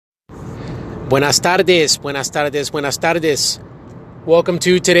Buenas tardes, buenas tardes, buenas tardes. Welcome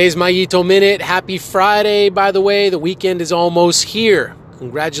to today's Mayito Minute. Happy Friday, by the way. The weekend is almost here.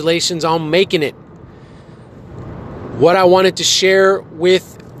 Congratulations on making it. What I wanted to share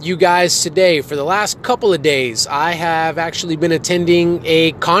with you guys today, for the last couple of days, I have actually been attending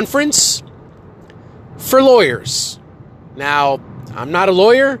a conference for lawyers. Now, I'm not a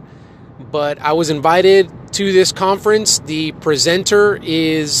lawyer, but I was invited to this conference. The presenter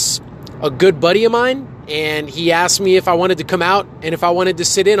is a good buddy of mine, and he asked me if I wanted to come out and if I wanted to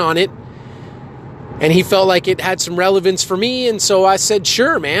sit in on it. And he felt like it had some relevance for me, and so I said,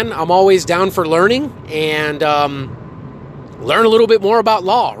 sure, man. I'm always down for learning and learn a little bit more about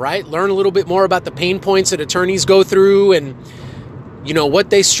law, right? Learn a little bit more about the pain points that attorneys go through and, you know,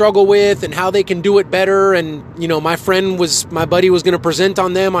 what they struggle with and how they can do it better. And, you know, my buddy was going to present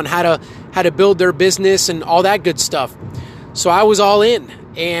on them on how to build their business and all that good stuff. So I was all in.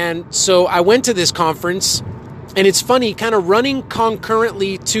 And so I went to this conference, and it's funny, kind of running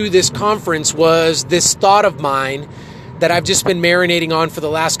concurrently to this conference was this thought of mine that I've just been marinating on for the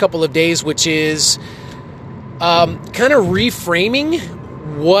last couple of days, which is kind of reframing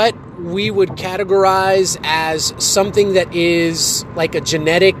what we would categorize as something that is like a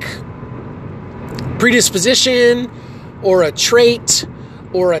genetic predisposition or a trait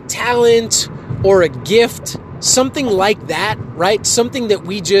or a talent or a gift. Something like that, right? Something that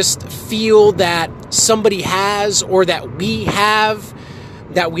we just feel that somebody has or that we have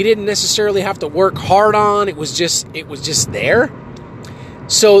that we didn't necessarily have to work hard on. It was just there.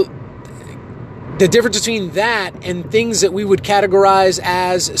 So the difference between that and things that we would categorize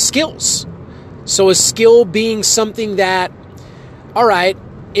as skills. So a skill being something that, all right,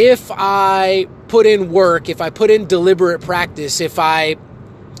 if I put in work, if I put in deliberate practice, if I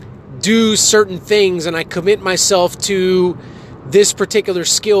do certain things and I commit myself to this particular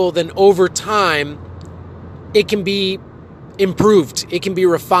skill, then over time it can be improved, it can be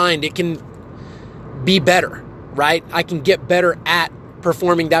refined, it can be better, right? I can get better at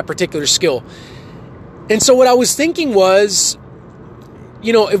performing that particular skill. And so what I was thinking was,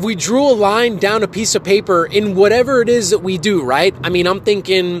 you know, if we drew a line down a piece of paper in whatever it is that we do, right? I mean, I'm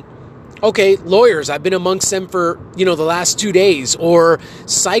thinking, okay, lawyers, I've been amongst them for, you know, the last 2 days, or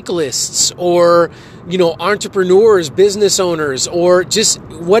cyclists, or, you know, entrepreneurs, business owners, or just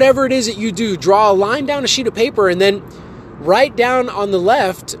whatever it is that you do, draw a line down a sheet of paper and then write down on the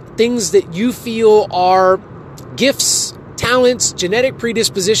left things that you feel are gifts, talents, genetic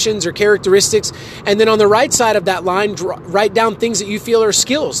predispositions, or characteristics. And then on the right side of that line, write down things that you feel are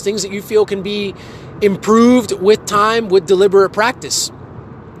skills, things that you feel can be improved with time, with deliberate practice.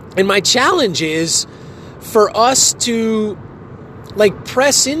 And my challenge is for us to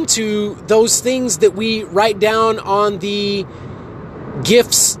press into those things that we write down on the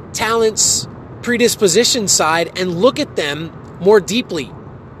gifts, talents, predisposition side and look at them more deeply.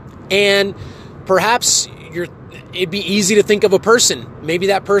 And perhaps it'd be easy to think of a person. Maybe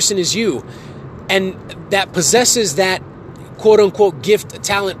that person is you, and that possesses that quote unquote gift,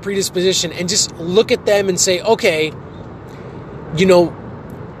 talent, predisposition, and just look at them and say, okay, you know,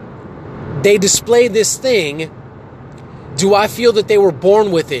 they display this thing. Do I feel that they were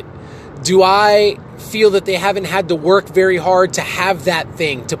born with it? Do I feel that they haven't had to work very hard to have that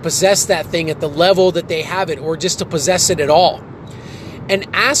thing, to possess that thing at the level that they have it, or just to possess it at all? And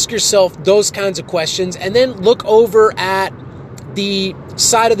ask yourself those kinds of questions, and then look over at the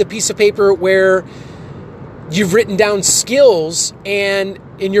side of the piece of paper where you've written down skills and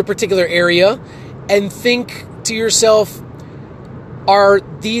in your particular area, and think to yourself, are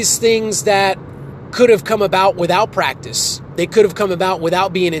these things that could have come about without practice? They could have come about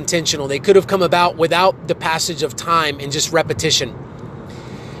without being intentional. They could have come about without the passage of time and just repetition.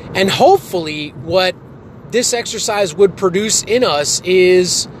 And hopefully what this exercise would produce in us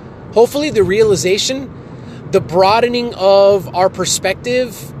is hopefully the realization, the broadening of our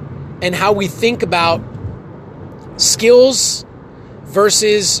perspective and how we think about skills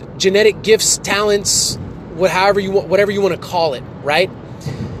versus genetic gifts, talents, whatever you want to call it, right?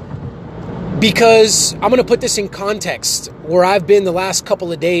 Because I'm going to put this in context where I've been the last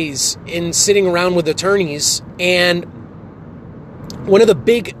couple of days in sitting around with attorneys, and one of the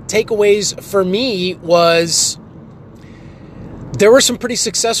big takeaways for me was there were some pretty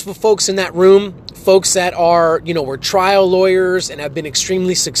successful folks in that room, folks that are, you know, were trial lawyers and have been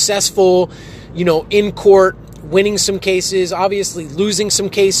extremely successful, you know, in court, winning some cases, obviously losing some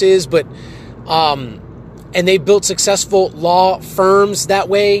cases, but and they built successful law firms that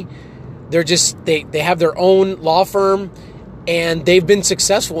way. They have their own law firm, and they've been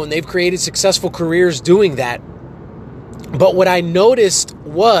successful, and they've created successful careers doing that. But what I noticed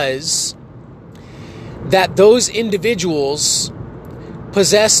was that those individuals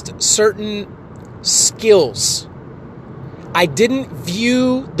possessed certain skills. I didn't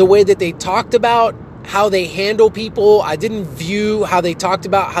view the way that they talked about how they handle people. I didn't view how they talked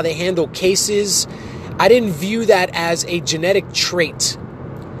about how they handle cases. I didn't view that as a genetic trait.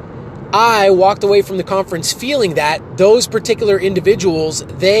 I walked away from the conference feeling that those particular individuals,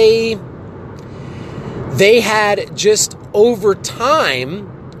 they had just over time,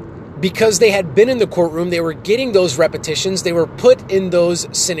 because they had been in the courtroom, they were getting those repetitions, they were put in those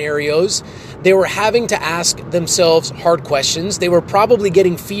scenarios, they were having to ask themselves hard questions, they were probably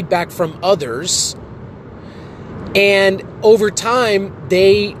getting feedback from others, and over time,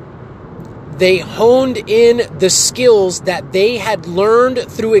 they honed in the skills that they had learned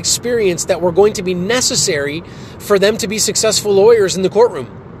through experience that were going to be necessary for them to be successful lawyers in the courtroom,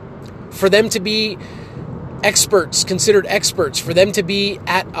 for them to be experts, considered experts, for them to be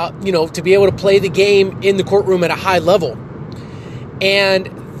to be able to play the game in the courtroom at a high level. And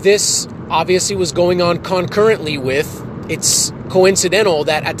this obviously was going on concurrently with, it's coincidental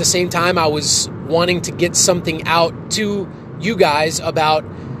that at the same time I was wanting to get something out to you guys about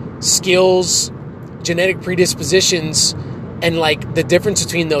skills, genetic predispositions, and like the difference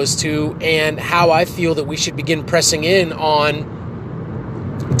between those two, and how I feel that we should begin pressing in on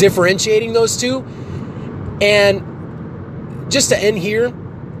differentiating those two. And just to end here,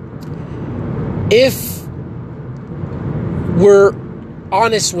 if we're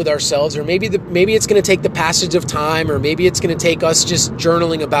honest with ourselves, or maybe it's going to take the passage of time, or maybe it's going to take us just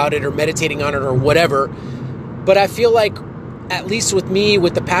journaling about it or meditating on it or whatever, but I feel like, at least with me,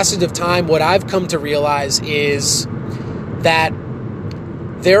 with the passage of time, what I've come to realize is that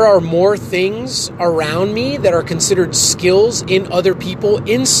there are more things around me that are considered skills in other people,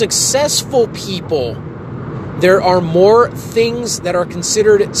 in successful people. There are more things that are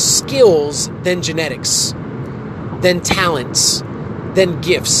considered skills than genetics, than talents, than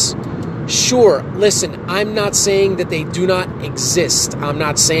gifts. Sure, listen, I'm not saying that they do not exist. I'm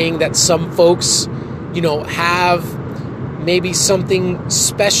not saying that some folks, have maybe something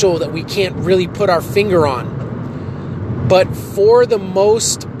special that we can't really put our finger on. But for the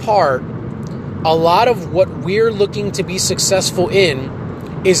most part, a lot of what we're looking to be successful in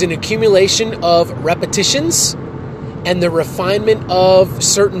is an accumulation of repetitions and the refinement of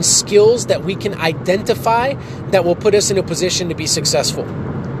certain skills that we can identify that will put us in a position to be successful.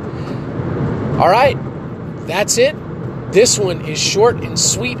 All right, that's it. This one is short and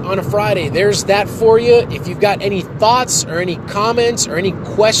sweet on a Friday. There's that for you. If you've got any thoughts or any comments or any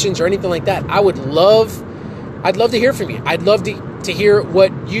questions or anything like that, I'd love to hear from you. I'd love to hear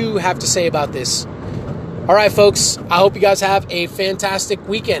what you have to say about this. All right, folks, I hope you guys have a fantastic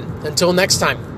weekend. Until next time.